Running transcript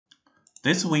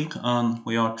This week,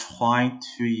 we'll try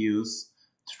to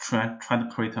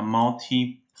create a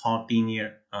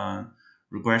multi-linear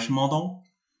regression model.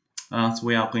 So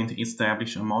we are going to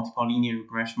establish a multiple linear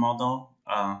regression model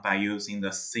by using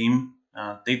the same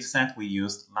dataset we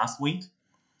used last week.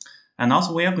 And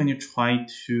also we are going to try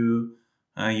to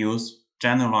use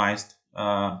generalized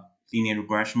linear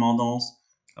regression models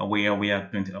where we are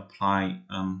going to apply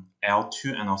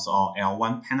L2 and also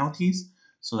L1 penalties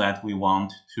so that we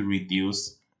want to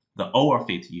reduce the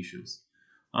overfit issues.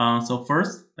 So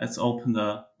first, let's open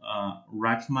the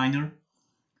RapidMiner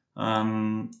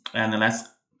and let's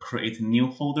create a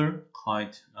new folder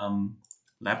called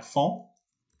lab4.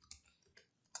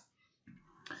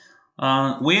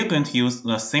 We're going to use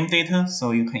the same data, so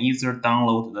you can either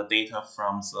download the data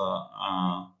from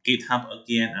the GitHub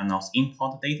again and also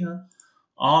import the data,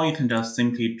 or you can just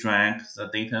simply drag the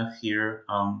data here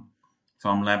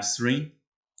from lab 3.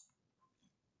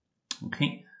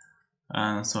 Okay,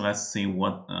 so let's see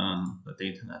what the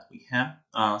data that we have.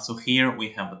 So here we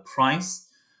have the price.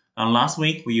 Last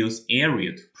week we used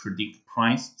area to predict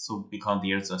price, so because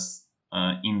there's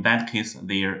in that case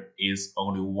there is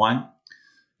only one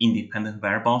independent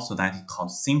variable, so that is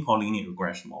called simple linear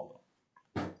regression model.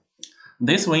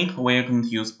 This week we're going to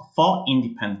use 4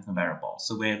 independent variables.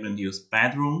 So we're going to use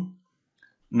bedroom,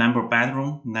 number of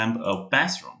bedroom, number of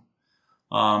bathroom,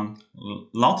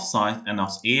 lot size, and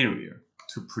also area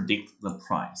to predict the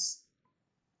price.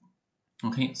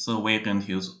 Okay, so we're going to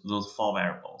use those 4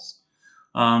 variables.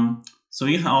 So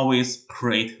you can always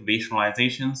create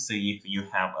visualization, see if you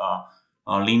have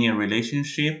a linear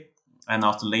relationship, and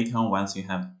also later on, once you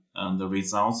have the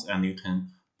results, and you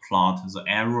can plot the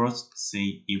errors,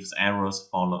 see if the errors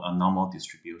follow a normal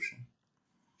distribution.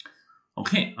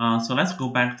 Okay, so let's go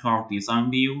back to our design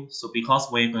view. So because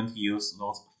we're going to use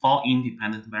those 4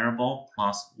 independent variables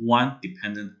plus 1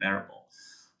 dependent variable,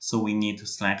 so we need to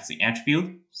select the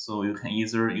attribute. So you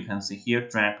can see here,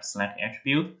 drag select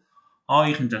attribute, or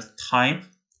you can just type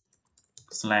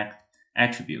select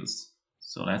attributes.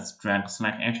 So let's drag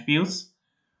select attributes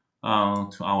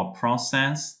to our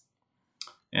process.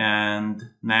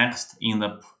 And next, in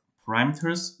the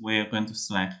parameters, we're going to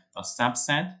select a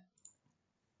subset.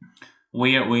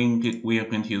 We are going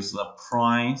to use the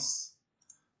price,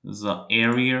 the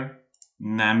area,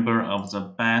 number of the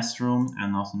bathroom,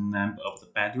 and also number of the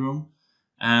bedroom,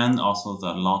 and also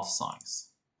the lot size.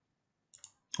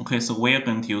 Okay, so we are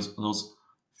going to use those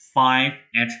 5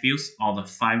 attributes or the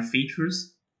 5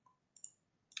 features.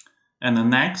 And the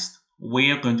next,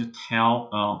 we are going to tell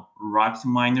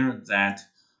RapidMiner that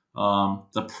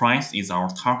the price is our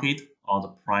target or the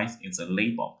price is a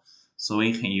label. So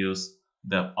we can use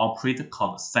the operator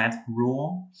called set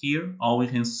rule here, or we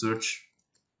can search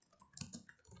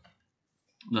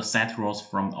the set rules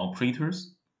from the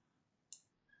operators,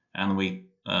 and we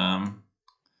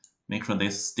make sure they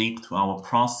stick to our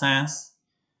process.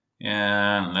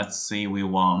 And let's say we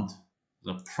want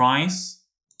the price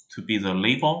to be the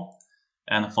label,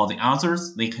 and for the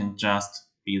others they can just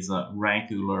be the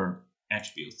regular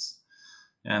attributes.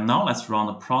 And now let's run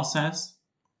the process.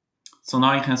 So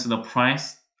now you can see the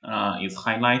price is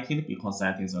highlighted because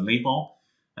that is a label.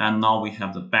 And now we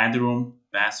have the bedroom,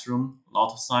 bathroom,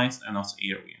 lot size, and also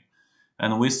area.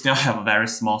 And we still have a very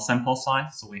small sample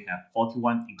size, so we have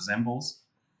 41 examples.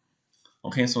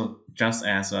 Okay, so just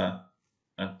as a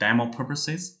demo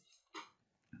purposes.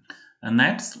 And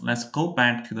next, let's go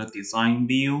back to the design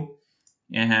view,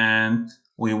 and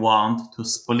we want to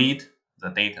split the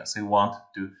data. So we want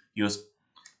to use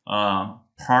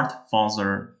part for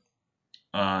the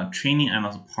training and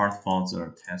also part for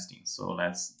the testing. So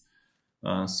let's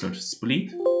search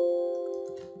split.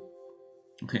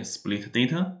 Okay, split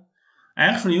data.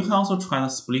 Actually, you can also try the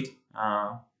split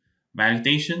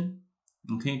validation.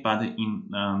 Okay, but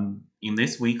in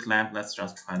this week lab, let's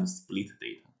just try the split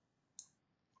data.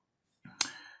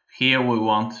 Here we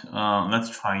want, let's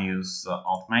try use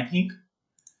automatic,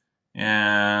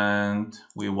 and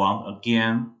we want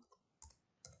again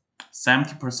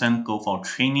 70% go for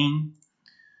training,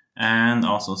 and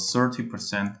also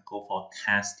 30% go for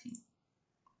testing.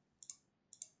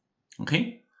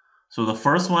 Okay, so the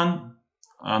first one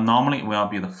normally will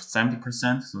be the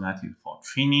 70%, so that is for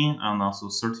training, and also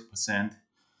 30%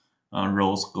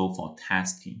 rows go for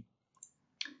testing.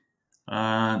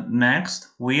 Next,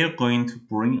 we are going to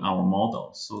bring our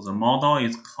model. So the model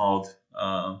is called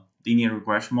linear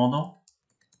regression model.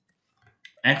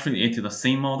 Actually, it is the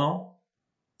same model.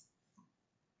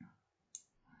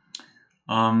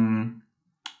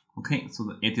 Okay,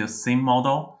 so it is the same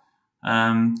model.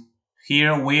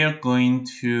 Here we are going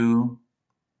to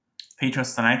feature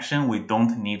selection, we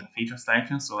don't need feature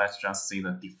selection. So let's just see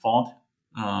the default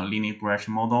linear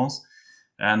regression models.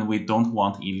 And we don't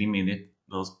want to eliminate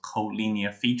those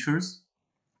collinear features.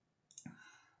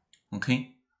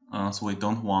 Okay, so we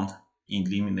don't want to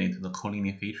eliminate the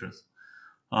collinear features.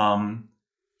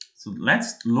 So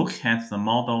let's look at the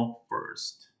model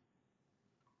first.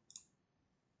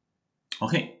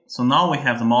 Okay, so now we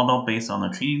have the model based on the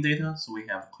training data. So we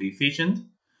have coefficient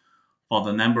for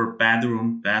the number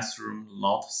bedroom, bathroom,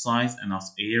 lot size, and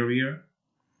also area.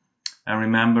 And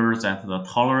remember that the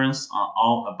tolerance are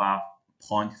all above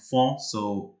 0.4,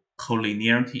 so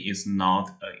collinearity is not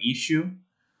an issue.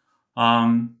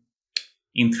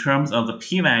 In terms of the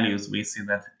p-values, we see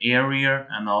that area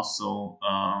and also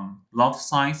lot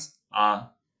size are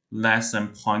less than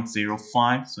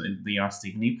 0.05, so they are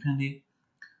significantly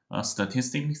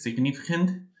statistically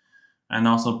significant, and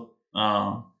also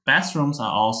bathrooms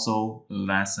are also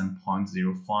less than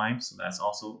 0.05, so that's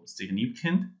also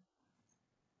significant.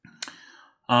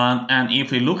 And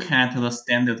if we look at the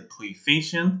standard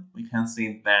coefficient, we can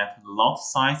see that lot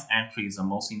size actually is the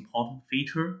most important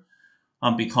feature,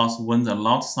 because when the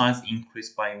lot size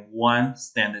increased by 1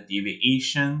 standard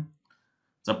deviation,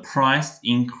 the price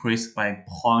increased by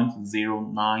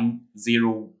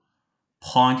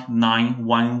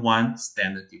 0.911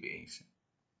 standard deviation.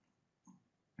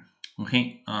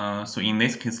 Okay, so in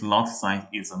this case, lot size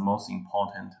is the most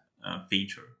important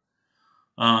feature.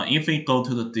 If we go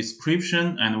to the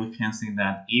description, and we can see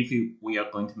that if we are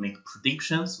going to make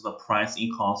predictions, so the price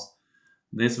equals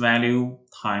this value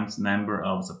times number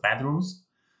of the bedrooms,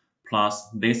 plus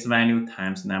this value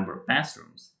times number of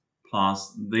bathrooms,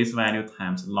 plus this value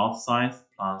times lot size,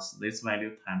 plus this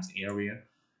value times area,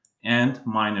 and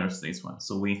minus this one.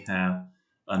 So we have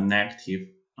a negative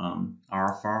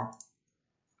alpha.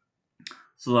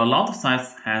 So the lot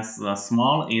size has the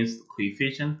smallest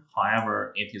coefficient.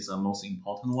 However, it is the most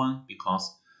important one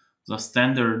because the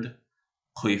standard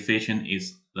coefficient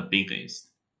is the biggest.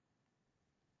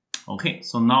 Okay,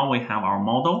 so now we have our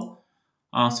model.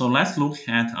 So let's look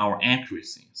at our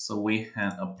accuracy. So we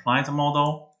can apply the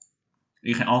model.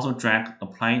 You can also drag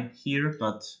apply here,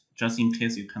 but just in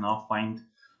case you cannot find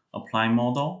apply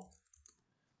model,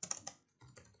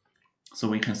 so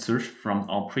we can search from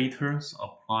operators,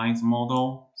 apply the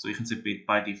model. So you can see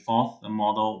by default, the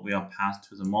model will pass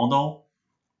to the model.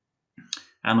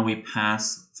 And we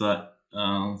pass the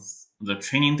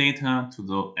training data to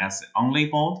the as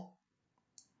unlabeled.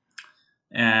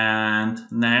 And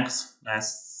next,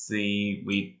 let's see,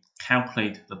 we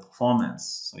calculate the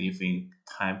performance. So if we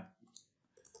type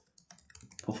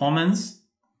performance,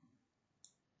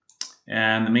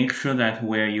 and make sure that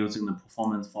we're using the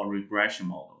performance for regression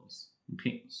models.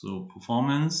 Okay, so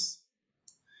performance,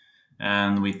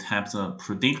 and we tap the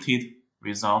predicted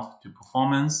result to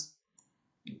performance,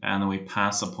 and we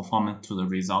pass the performance to the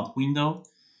result window,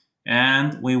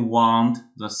 and we want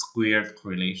the squared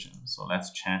correlation. So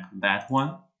let's check that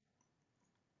one.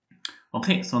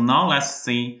 Okay, so now let's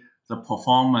see the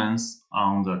performance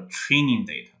on the training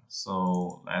data.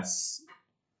 So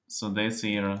this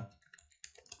here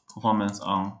performance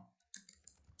on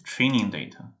training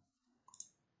data.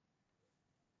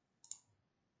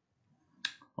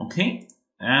 Okay,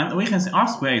 and we can see R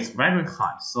square is very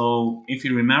high. So if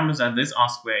you remember that this R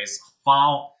square is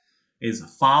far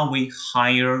way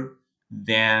higher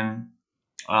than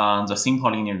the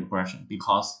simple linear regression,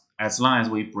 because as long as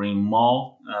we bring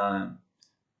more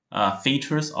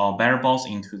features or variables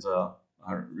into the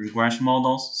regression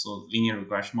models, so linear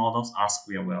regression models, R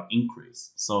square will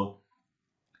increase. So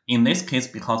in this case,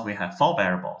 because we have 4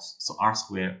 variables, so R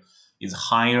square is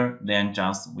higher than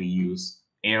just we use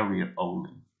area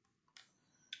only.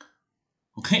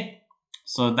 Okay,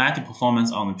 so that's the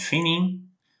performance on the training.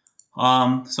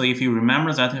 So if you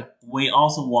remember that we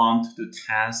also want to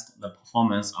test the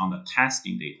performance on the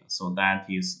testing data. So that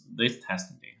is this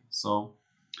testing data. So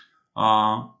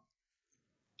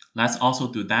let's also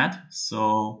do that.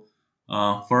 So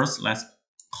first, let's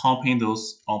copy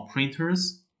those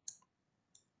operators.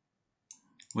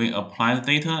 We apply the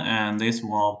data, and this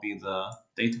will be the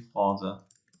data for the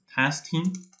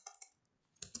testing.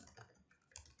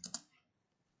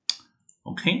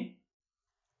 Okay.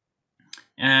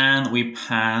 And we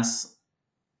pass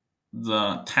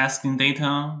the testing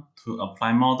data to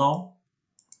apply model.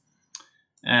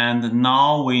 And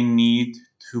now we need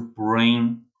to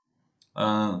bring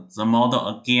the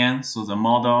model again, so the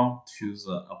model to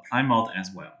the apply model as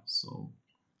well. So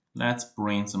let's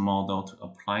bring the model to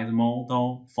apply the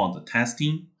model for the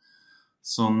testing.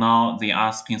 So now they're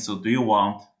asking, so do you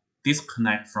want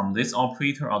disconnect from this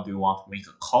operator, or do you want to make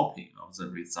a copy of the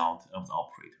result of the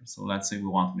operator? So let's say we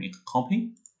want to make a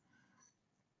copy.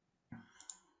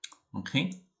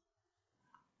 Okay.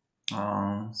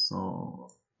 So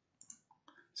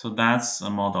that's a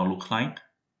model look like.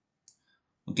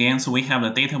 Again, so we have the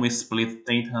data, we split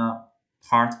data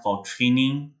part for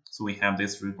training. So we have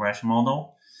this regression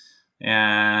model,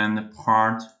 and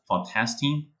part for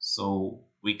testing. So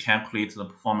we calculate the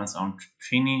performance on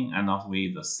training, and also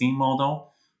with the C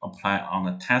model apply on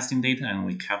the testing data, and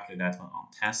we calculate that one on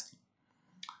testing.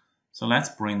 So let's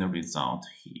bring the result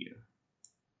here.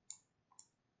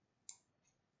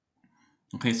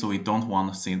 Okay, so we don't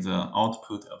want to see the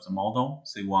output of the model,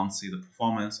 so we want to see the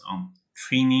performance on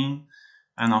training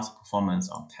and also performance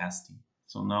on testing.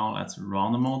 So now let's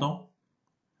run the model.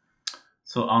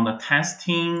 So on the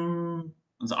testing,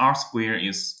 the R square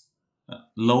is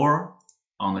lower.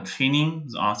 On the training,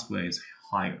 the R square is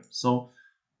higher. So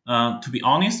to be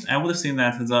honest, I would say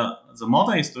that the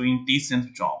model is doing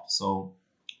decent job. So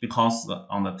because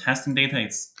on the testing data,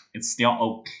 it's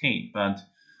still okay. But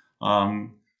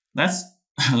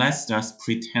let's just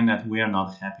pretend that we are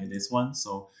not happy with this one.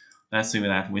 So let's say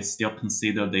that we still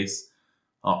consider this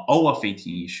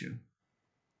overfitting issue.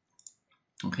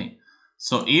 Okay,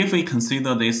 so if we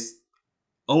consider this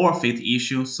overfit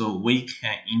issue, so we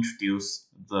can introduce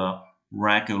the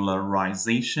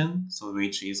regularization, so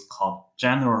which is called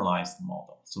generalized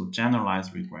model. So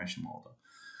generalized regression model.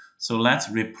 So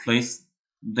let's replace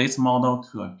this model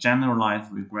to a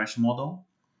generalized regression model.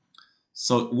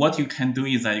 So what you can do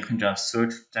is that you can just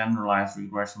search generalized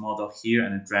regression model here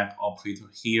and drag operator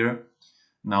here,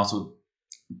 and also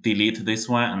delete this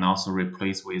one and also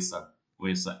replace with the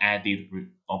added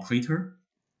operator.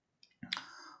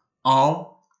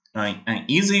 Or an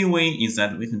easy way is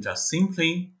that we can just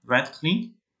simply right click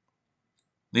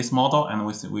this model and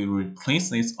we replace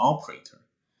this operator,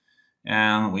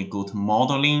 and we go to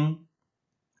modeling,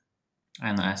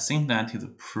 and I think that is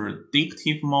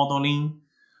predictive modeling.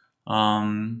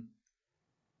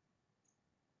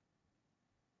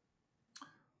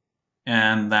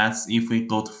 And that's if we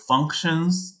go to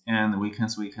functions, and we can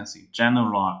see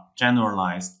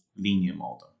generalized linear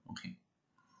model. Okay,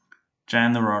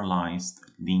 generalized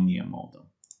linear model.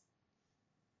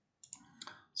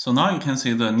 So now you can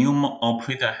see the new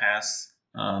operator has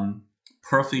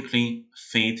perfectly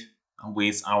fit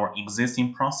with our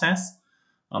existing process.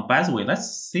 By the way, let's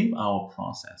save our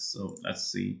process. So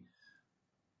let's see.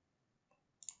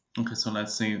 Okay, so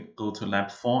let's say go to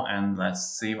lab 4 and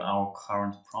let's save our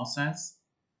current process.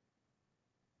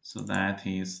 So that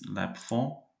is lab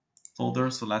 4 folder.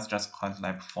 So let's just call it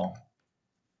lab 4.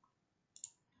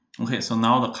 Okay, so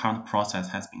now the current process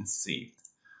has been saved.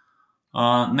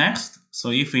 Next,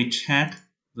 so if we check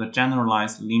the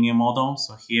generalized linear model,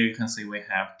 so here you can see we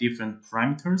have different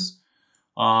parameters.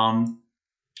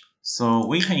 So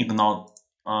we can ignore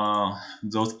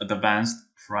those advanced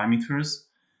parameters,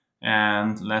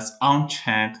 and let's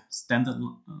uncheck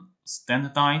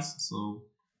standardize, so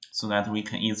that we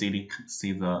can easily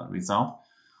see the result,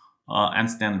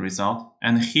 understand the result.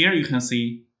 And here you can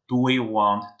see, do we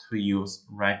want to use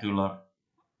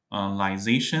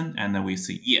regularization? And then we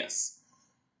say yes.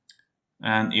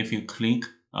 And if you click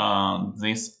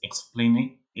this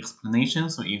explanation,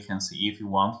 so you can see if you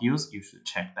want to use, you should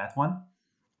check that one.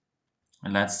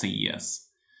 And let's say yes.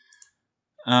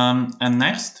 And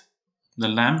next, the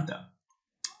lambda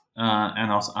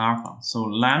and also alpha. So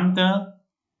lambda,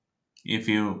 if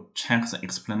you check the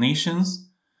explanations,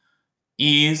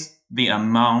 is the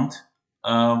amount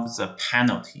of the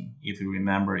penalty, if you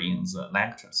remember in the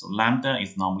lecture. So lambda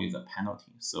is normally the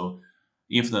penalty. So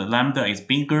if the lambda is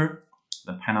bigger,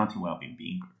 the penalty will be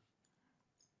bigger.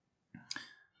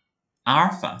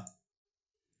 Alpha.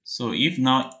 So if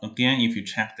now, again, if you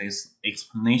check this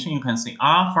explanation, you can see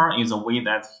alpha is a way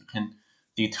that you can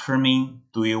determine,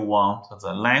 do you want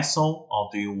the lasso or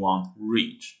do you want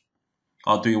ridge?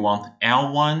 Or do you want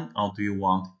L1 or do you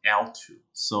want L2?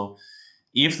 So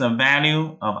if the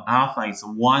value of alpha is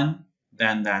 1,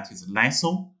 then that is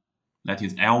lasso, that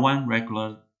is L1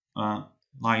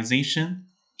 regularization.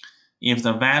 If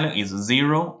the value is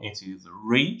 0, it is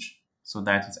ridge, so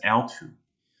that is L2.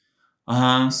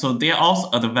 So there are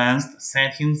also advanced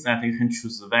settings that you can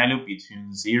choose the value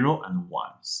between 0 and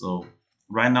 1. So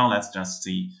right now, let's just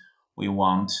see, we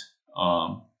want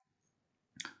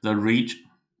the ridge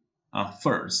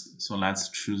first. So let's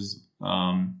choose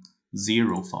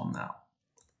 0 for now.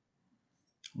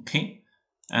 Okay,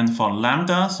 and for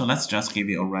lambda, so let's just give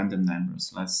you a random number.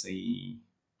 So let's say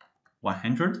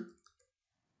 100.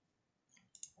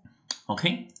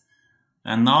 Okay,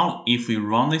 and now if we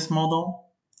run this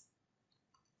model,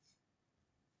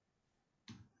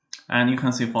 And you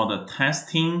can see for the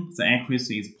testing, the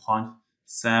accuracy is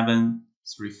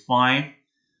 0.735.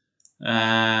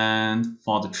 And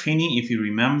for the training, if you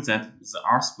remember that the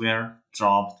R square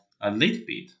dropped a little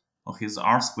bit. Okay, the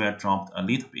R square dropped a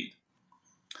little bit.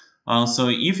 So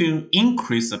if you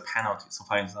increase the penalty, so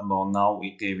for example, now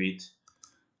we gave it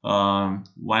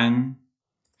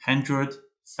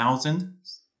 100,000.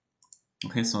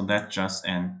 Okay, so that's just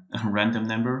a random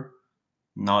number.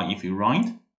 Now if you run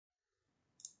it,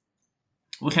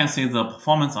 we can see the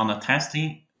performance on the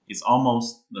testing is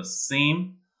almost the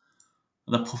same.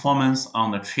 The performance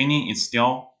on the training is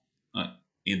still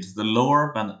it's the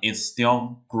lower, but it's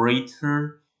still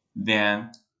greater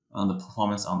than the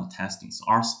performance on the testing. So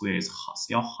R square is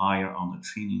still higher on the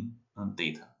training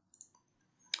data.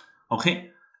 Okay,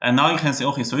 and now you can say,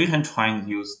 okay, so you can try and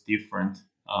use different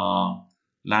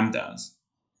lambdas.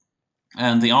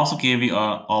 And they also give you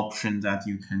an option that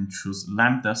you can choose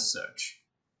lambda search.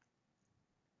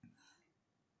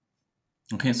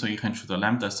 Okay, so you can choose the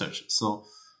lambda search. So,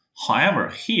 however,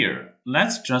 here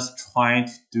let's just try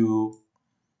to do.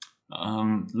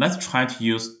 Let's try to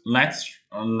use. Let's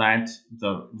let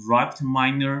the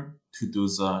RapidMiner to do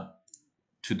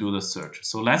the search.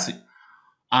 So let's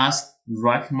ask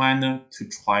RapidMiner to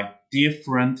try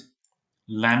different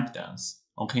lambdas.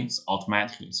 Okay, so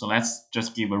automatically. So let's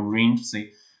just give a range.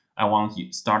 Say I want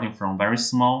it starting from very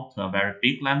small to a very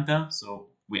big lambda. So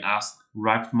we ask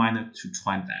RapidMiner to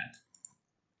try that.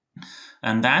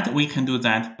 And that we can do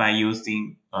that by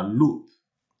using a loop.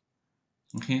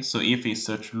 Okay, so if we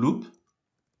search loop,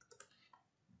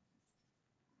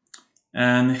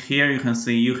 and here you can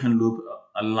see you can loop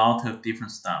a lot of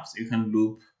different stuff. You can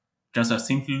loop just a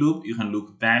simple loop, you can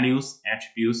loop values,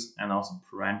 attributes, and also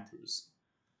parameters.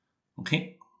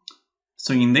 Okay,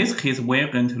 so in this case, we're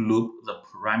going to loop the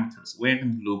parameters. We're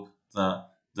going to loop the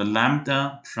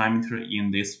lambda parameter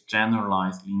in this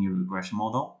generalized linear regression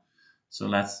model. So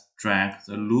let's drag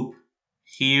the loop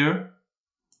here.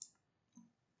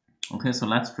 Okay, so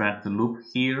let's drag the loop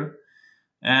here.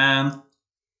 And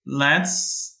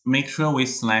let's make sure we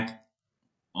select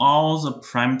all the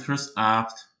parameters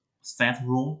after set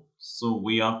rule. So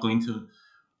we are going to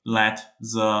let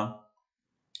the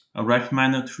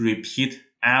RapidMiner to repeat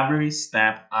every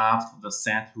step after the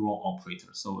set rule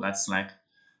operator. So let's select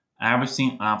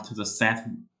everything after the set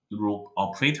rule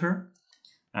operator.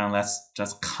 And let's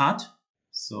just cut.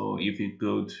 So if you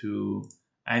go to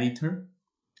editor,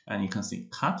 and you can see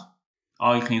cut,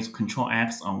 or you can use Control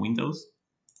X on Windows.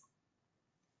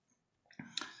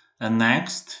 And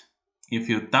next, if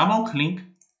you double click,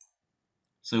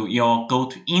 so you'll go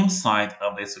to inside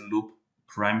of this loop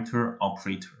parameter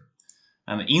operator.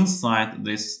 And inside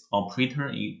this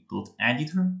operator, you go to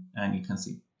editor and you can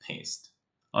see paste.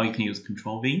 Or you can use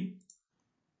Control V.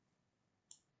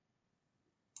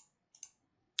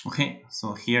 Okay,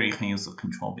 so here you can use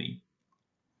Control V.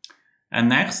 And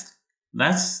next,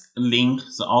 let's link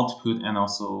the output and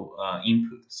also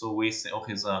input. So we say,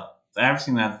 okay,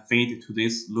 everything that feed to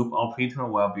this loop operator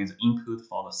will be the input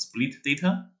for the split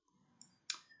data.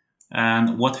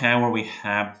 And whatever we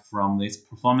have from this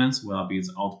performance will be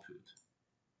the output.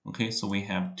 Okay, so we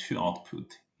have two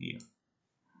output here.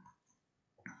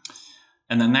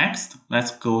 And then next, let's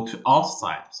go to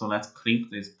outside. So let's click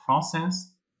this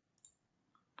process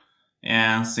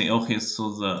and say, okay, so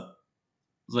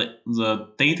the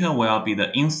data will be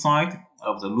the inside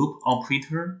of the loop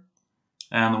operator,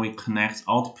 and we connect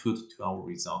output to our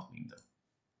result window.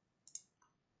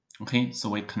 Okay, so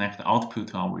we connect the output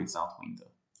to our result window.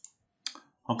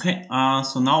 Okay,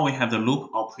 so now we have the loop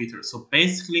operator. So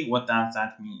basically what does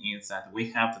that mean is that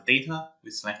we have the data, we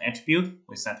select attribute,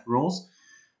 we set rows,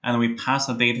 and we pass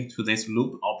the data to this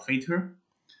loop operator.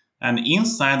 And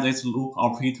inside this loop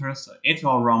operator, so it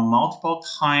will run multiple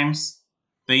times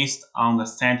based on the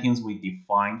settings we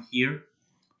define here.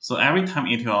 So every time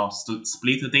it will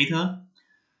split the data,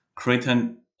 create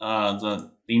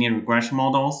the linear regression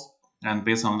models, and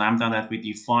based on lambda that we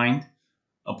defined,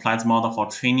 apply the model for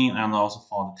training and also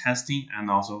for the testing,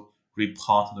 and also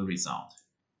report the result.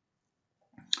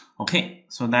 Okay,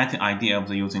 so that's the idea of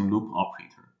the using loop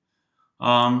operator.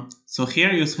 So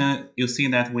here you see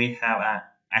that we have an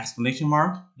exclamation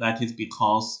mark. That is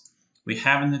because we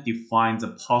haven't defined the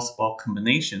possible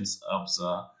combinations of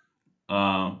the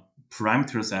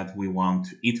parameters that we want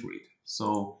to iterate.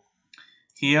 So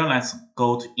here, let's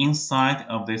go to inside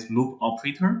of this loop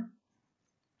operator.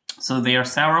 So there are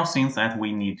several things that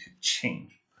we need to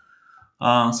change.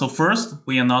 So first,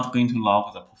 we are not going to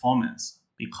log the performance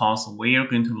because we are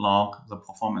going to log the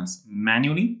performance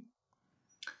manually.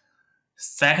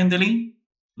 Secondly,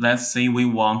 let's say we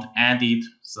want to edit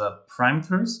the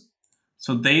parameters.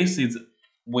 So this is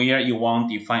where you want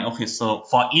to define, okay, so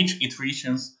for each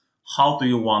iterations, how do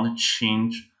you want to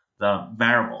change the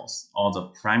variables or the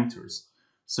parameters?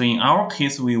 So in our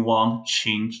case, we want to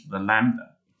change the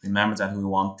lambda. Remember that we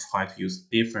want to try to use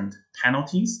different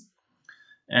penalties.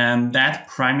 And that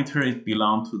parameter is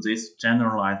belong to this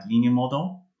generalized linear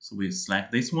model. So we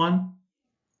select this one.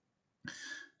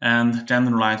 And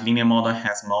generalized linear model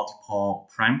has multiple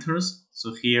parameters.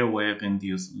 So here we're going to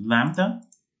use lambda.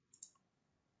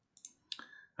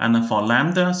 And for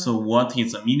lambda, so what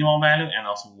is the minimum value and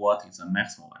also what is the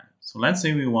maximum value? So let's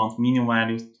say we want minimum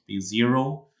value to be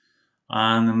 0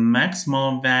 and the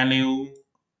maximum value,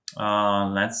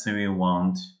 let's say we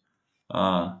want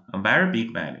a very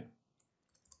big value.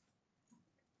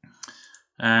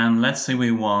 And let's say we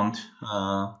want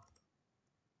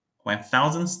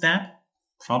 1000 step,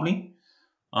 probably.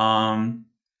 And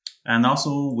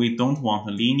also we don't want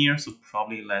a linear, so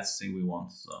probably let's say we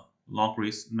want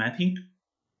logarithmic.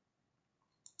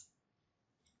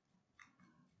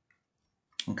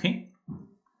 Okay.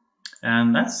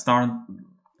 And let's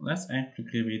actually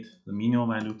give it the minimum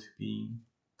value to be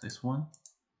this one.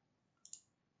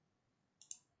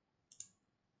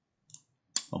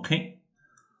 Okay.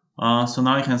 So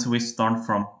now you can see we start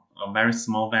from a very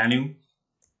small value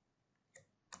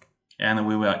and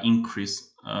we will increase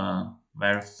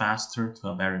very faster to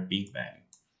a very big value.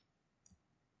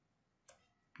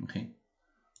 Okay.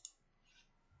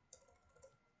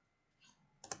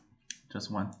 Just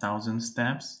 1000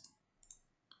 steps.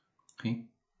 Okay.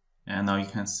 And now you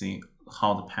can see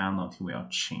how the penalty will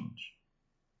change.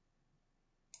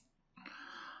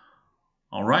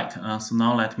 All right. So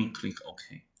now let me click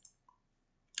OK.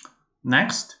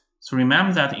 Next, so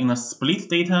remember that in a split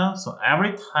data, so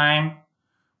every time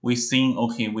we think,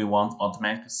 okay, we want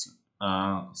automatically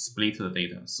split the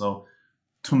data. So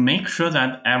to make sure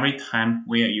that every time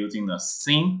we are using the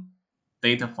same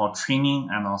data for training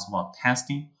and also for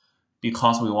testing,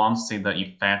 because we want to see the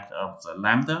effect of the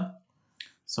lambda.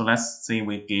 So let's say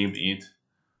we give it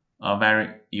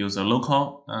use a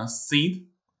local seed,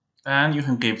 and you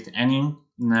can give it any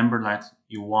number that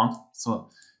you want.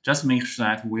 So just make sure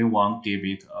that we want to give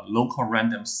it a local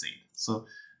random seed. So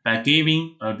by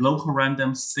giving a local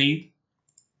random seed,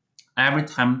 every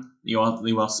time you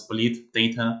will split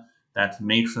data that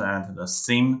makes sure that the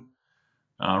same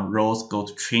rows go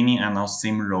to training and also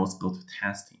same rows go to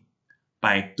testing.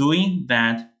 By doing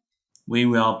that, we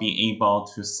will be able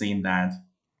to see that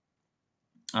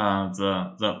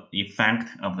the effect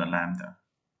of the lambda.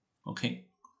 Okay.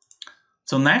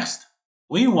 So next,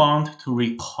 we want to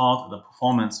record the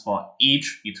performance for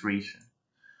each iteration.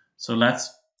 So let's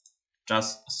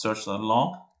just search the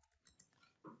log.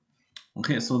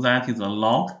 Okay, so that is a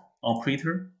log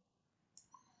operator.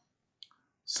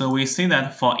 So we see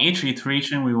that for each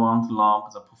iteration, we want to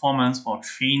log the performance for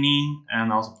training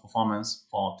and also performance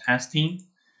for testing.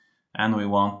 And we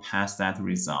want to pass that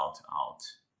result out.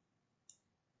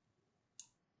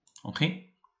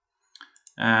 Okay.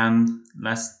 And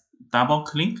let's double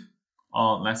click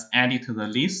or let's add it to the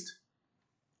list.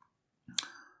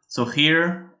 So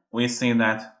here we see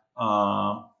that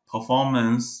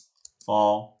performance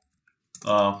for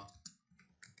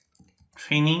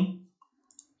training,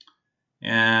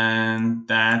 and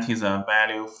that is a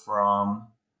value from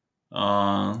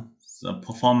the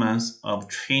performance of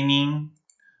training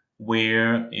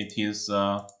where it is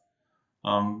a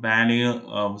value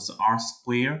of the R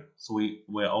squared. So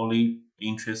we're only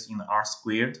interested in the R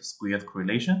squared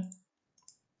correlation.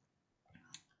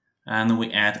 And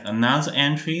we add another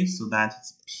entry, so that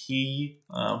is P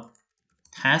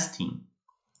testing.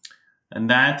 And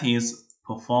that is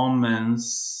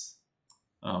performance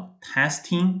of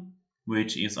testing,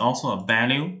 which is also a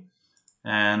value.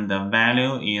 And the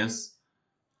value is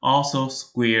also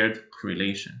squared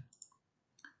correlation.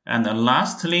 And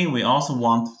lastly, we also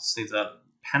want to see the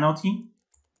penalty.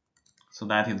 So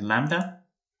that is lambda.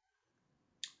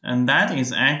 And that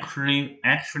is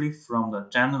actually from the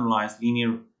generalized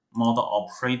linear model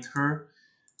operator.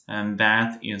 And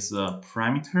that is a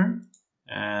parameter.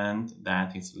 And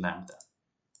that is lambda.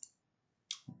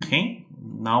 Okay,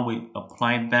 now we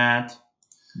apply that.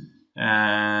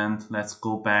 And let's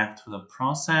go back to the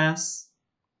process.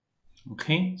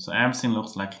 Okay, so everything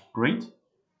looks like great.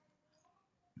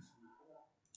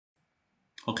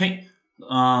 Okay,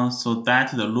 so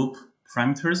that's the loop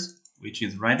parameters, which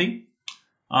is ready.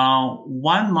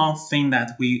 One more thing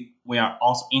that we are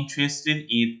also interested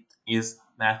in is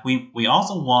that we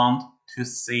also want to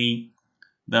see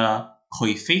the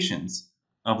coefficients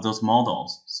of those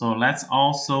models. So let's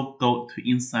also go to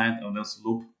inside of those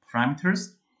loop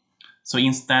parameters. So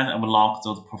instead of log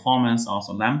those performance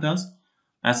also lambdas,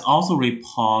 Let's also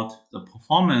report the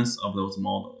performance of those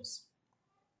models.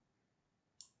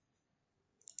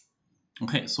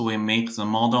 Okay, so we make the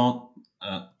model,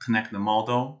 connect the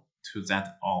model to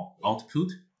that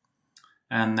output.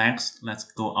 And next, let's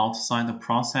go outside the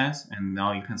process. And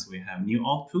now you can see we have new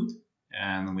output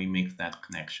and we make that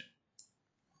connection.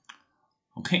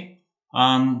 Okay,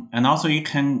 and also you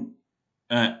can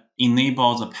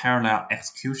enable the parallel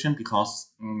execution because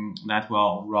that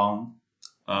will run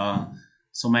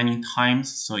so many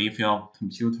times. So if your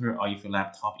computer or if your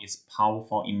laptop is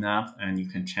powerful enough, and you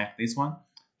can check this one,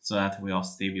 so that will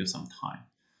save you some time.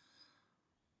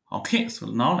 Okay, so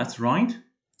now let's run it.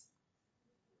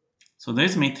 So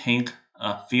this may take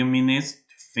a few minutes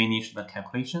to finish the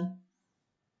calculation.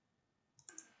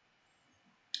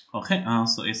 Okay,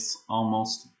 so it's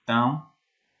almost done.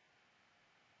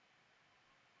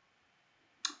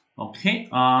 Okay,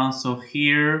 so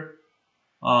here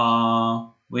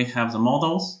we have the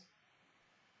models.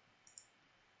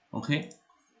 Okay,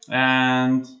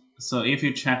 and so if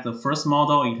you check the first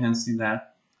model, you can see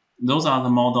that those are the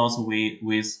models with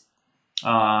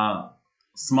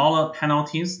smaller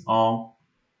penalties or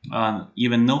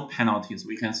even no penalties.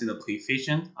 We can see the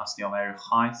coefficient are still very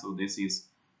high. So this is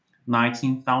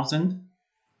 19,000.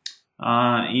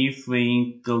 If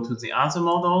we go to the other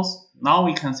models, now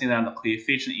we can see that the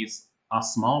coefficient are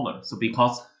smaller. So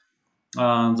because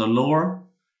the lower,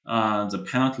 the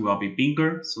penalty will be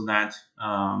bigger, so that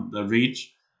the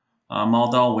ridge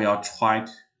model will try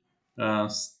to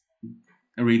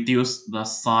reduce the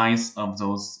size of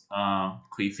those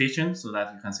coefficients, so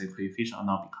that you can see coefficients are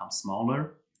now become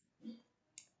smaller.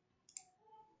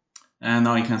 And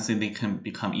now you can see they can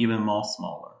become even more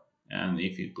smaller. And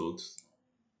if you go to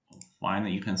find,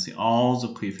 you can see all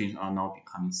the coefficients are now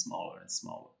becoming smaller and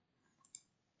smaller.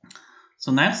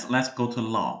 So next, let's go to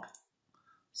log.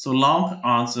 So log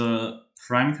are the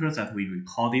parameters that we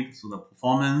recorded, so the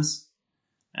performance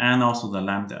and also the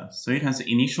lambda. So you can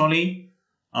see initially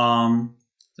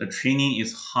the training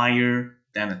is higher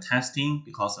than the testing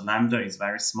because the lambda is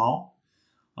very small.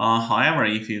 However,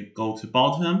 if you go to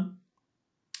bottom,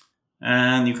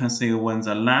 and you can see when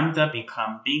the lambda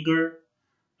become bigger,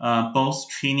 both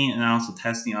training and also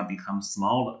testing are become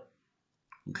smaller.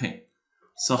 Okay,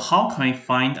 so how can we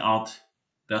find out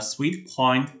the sweet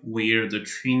point where the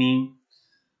training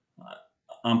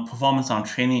performance on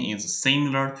training is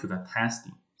similar to the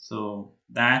testing? So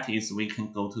that is, we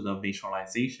can go to the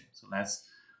visualization. So let's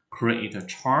create a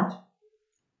chart.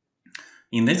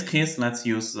 In this case, let's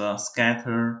use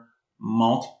scatter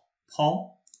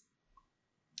multiple.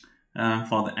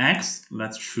 For the x,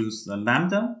 let's choose the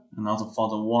lambda, and also for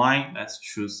the y, let's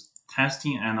choose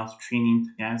testing and also training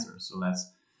together. So let's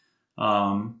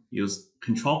use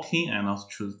control key and also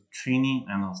choose training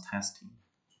and also testing.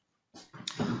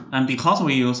 And because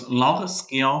we use log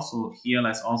scale, so here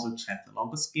let's also check the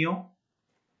log scale.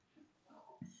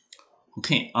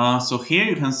 Okay, so here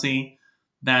you can see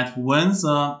that when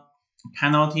the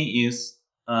penalty is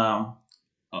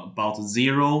about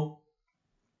 0,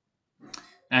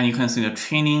 and you can see the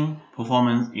training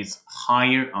performance is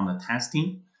higher on the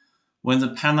testing. When the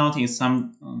penalty is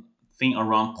something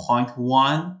around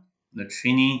 0.1, the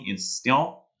training is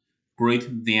still greater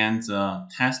than the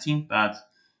testing, but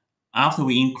after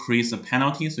we increase the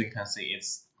penalty, so you can see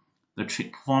it's the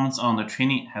performance on the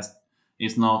training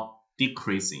is not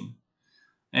decreasing.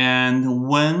 And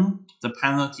when the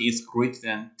penalty is greater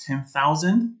than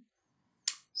 10,000,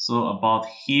 so about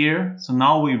here, so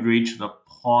now we reach the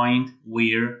point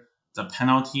where the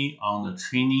penalty on the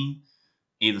training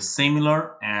is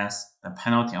similar as the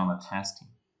penalty on the testing.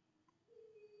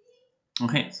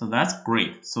 Okay, so that's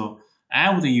great. So I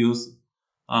would use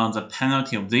the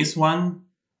penalty of this one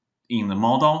in the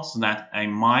model, so that I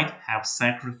might have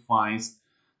sacrificed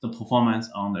the performance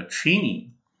on the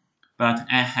training, but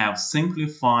I have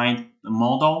simplified the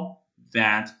model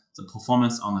that the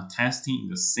performance on the testing is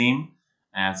the same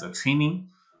as the training,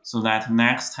 so that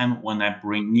next time when I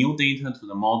bring new data to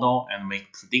the model and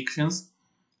make predictions,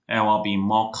 I will be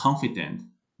more confident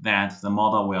that the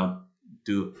model will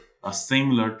do a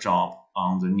similar job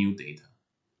on the new data.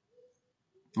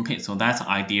 Okay, so that's the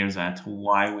idea that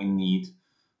why we need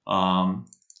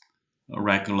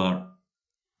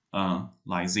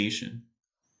regularization.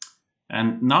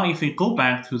 And now if we go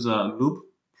back to the loop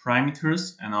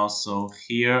parameters, and also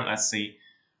here, let's see,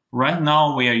 right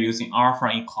now we are using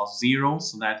alpha equals 0,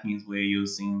 so that means we're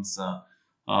using the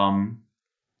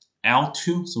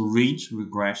L2, so ridge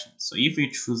regression. So if we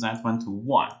choose that one to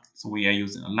 1, so we are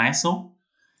using a lasso,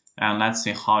 and let's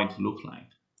see how it looks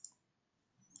like.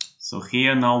 So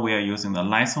here now we are using the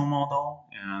lasso model,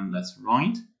 and let's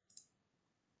run it.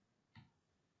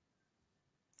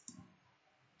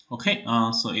 Okay,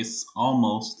 so it's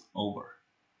almost over.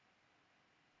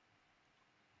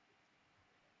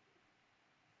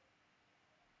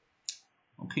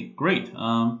 Okay, great.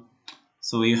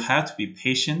 So you have to be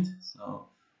patient. So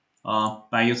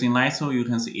by using Lasso, you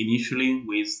can see initially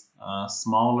with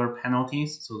smaller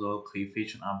penalties, so the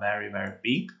coefficients are very, very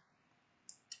big.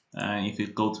 And if you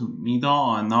go to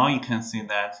middle, now you can see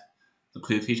that the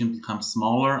coefficient becomes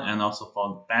smaller, and also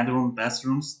for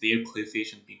bathrooms, their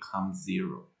coefficient becomes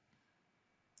 0.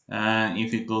 And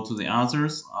if you go to the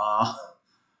others,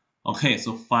 okay,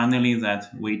 so finally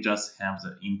that we just have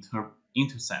the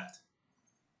intercept.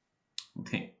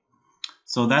 Okay,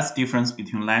 so that's difference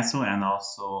between Lasso and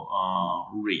also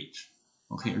Ridge.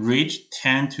 Okay, Ridge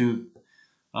tend to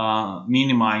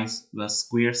minimize the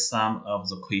square sum of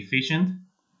the coefficient,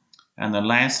 and the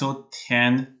Lasso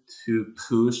tend to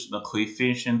push the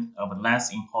coefficient of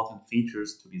less important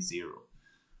features to be 0.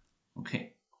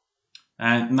 Okay,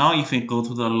 and now if we go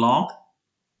to the log,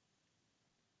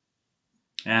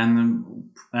 and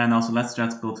also let's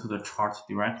just go to the chart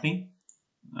directly,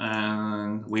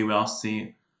 and we will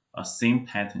see a same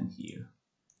pattern here.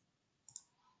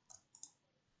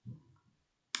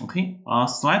 Okay,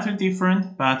 slightly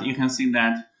different, but you can see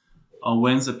that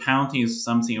when the penalty is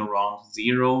something around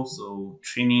 0, so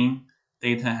training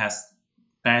data has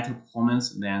better performance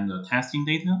than the testing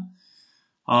data.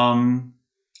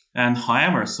 And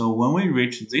however, so when we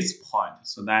reach this point,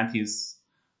 so that is,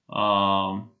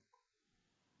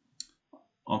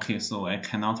 okay, so I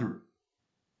cannot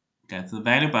get the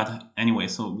value, but anyway,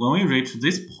 so when we reach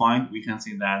this point, we can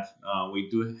see that we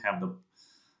do have the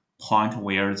point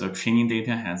where the training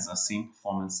data has the same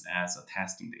performance as the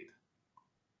testing data.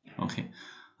 Okay,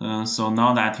 so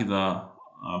now that is a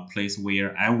place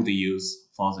where I would use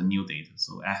for the new data.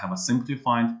 So I have a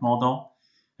simplified model,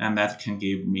 and that can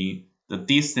give me the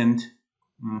decent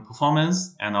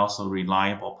performance and also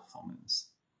reliable performance.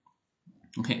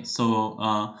 Okay, so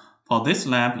for this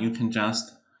lab, you can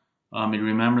just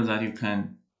remember that you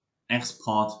can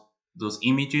export those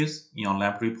images in your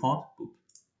lab report.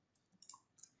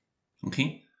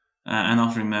 Okay, and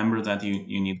also remember that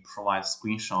you need to provide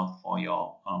screenshot for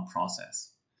your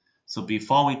process. So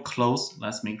before we close,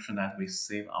 let's make sure that we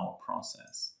save our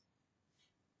process.